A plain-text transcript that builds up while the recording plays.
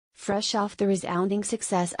Fresh off the resounding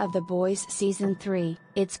success of The Boys Season 3,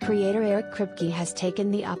 its creator Eric Kripke has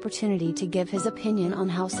taken the opportunity to give his opinion on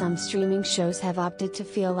how some streaming shows have opted to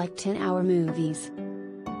feel like 10-hour movies.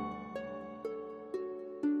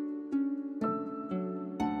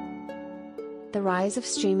 The rise of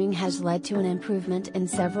streaming has led to an improvement in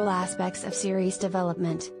several aspects of series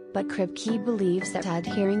development, but Kripke believes that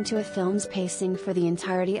adhering to a film's pacing for the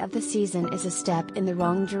entirety of the season is a step in the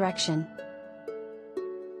wrong direction.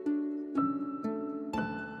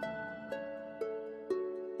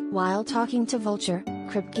 While talking to Vulture,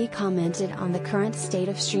 Kripke commented on the current state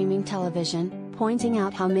of streaming television, pointing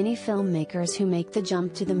out how many filmmakers who make the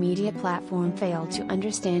jump to the media platform fail to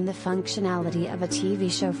understand the functionality of a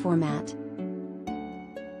TV show format.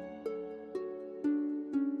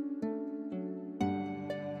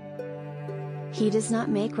 He does not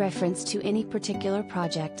make reference to any particular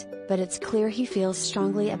project, but it's clear he feels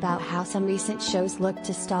strongly about how some recent shows look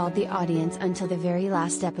to stall the audience until the very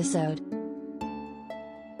last episode.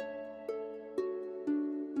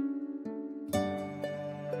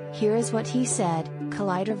 Here is what he said,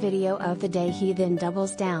 Collider video of the day. He then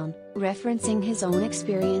doubles down, referencing his own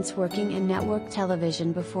experience working in network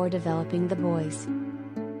television before developing The Boys.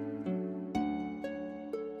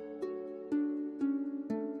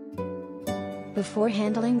 Before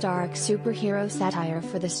handling dark superhero satire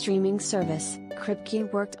for the streaming service,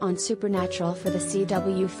 Kripke worked on Supernatural for the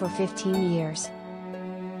CW for 15 years.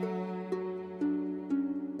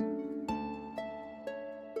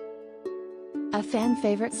 A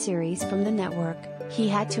fan-favorite series from the network, he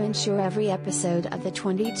had to ensure every episode of the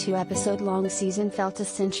 22-episode-long season felt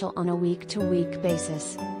essential on a week-to-week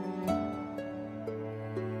basis.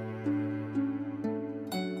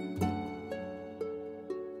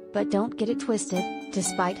 But don't get it twisted,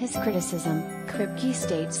 despite his criticism, Kripke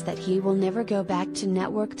states that he will never go back to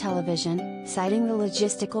network television, citing the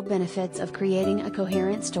logistical benefits of creating a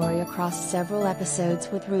coherent story across several episodes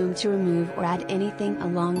with room to remove or add anything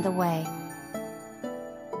along the way.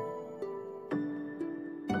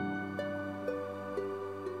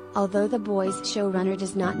 Although The Boys showrunner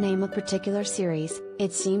does not name a particular series,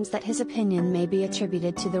 it seems that his opinion may be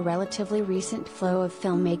attributed to the relatively recent flow of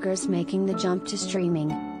filmmakers making the jump to streaming.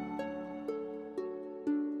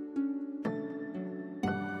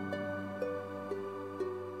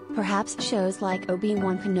 Perhaps shows like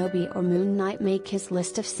Obi-Wan Kenobi or Moon Knight make his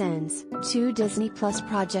list of sins. Two Disney Plus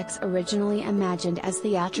projects originally imagined as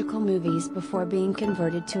theatrical movies before being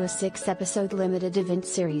converted to a 6-episode limited event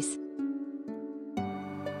series.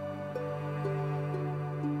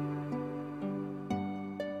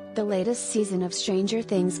 The latest season of Stranger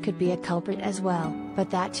Things could be a culprit as well,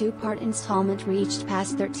 but that 2-part installment reached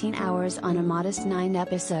past 13 hours on a modest 9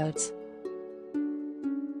 episodes.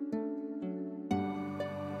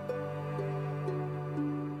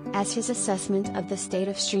 As his assessment of the state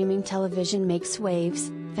of streaming television makes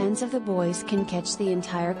waves, fans of The Boys can catch the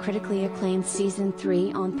entire critically acclaimed Season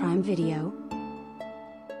 3 on Prime Video.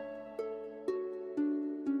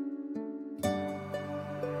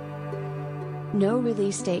 No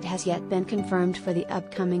release date has yet been confirmed for the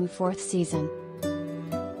upcoming 4th season.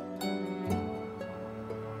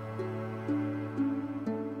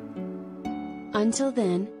 Until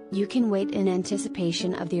then, you can wait in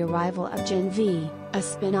anticipation of the arrival of Gen V, a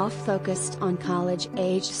spin-off focused on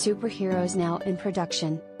college-aged superheroes now in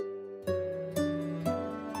production.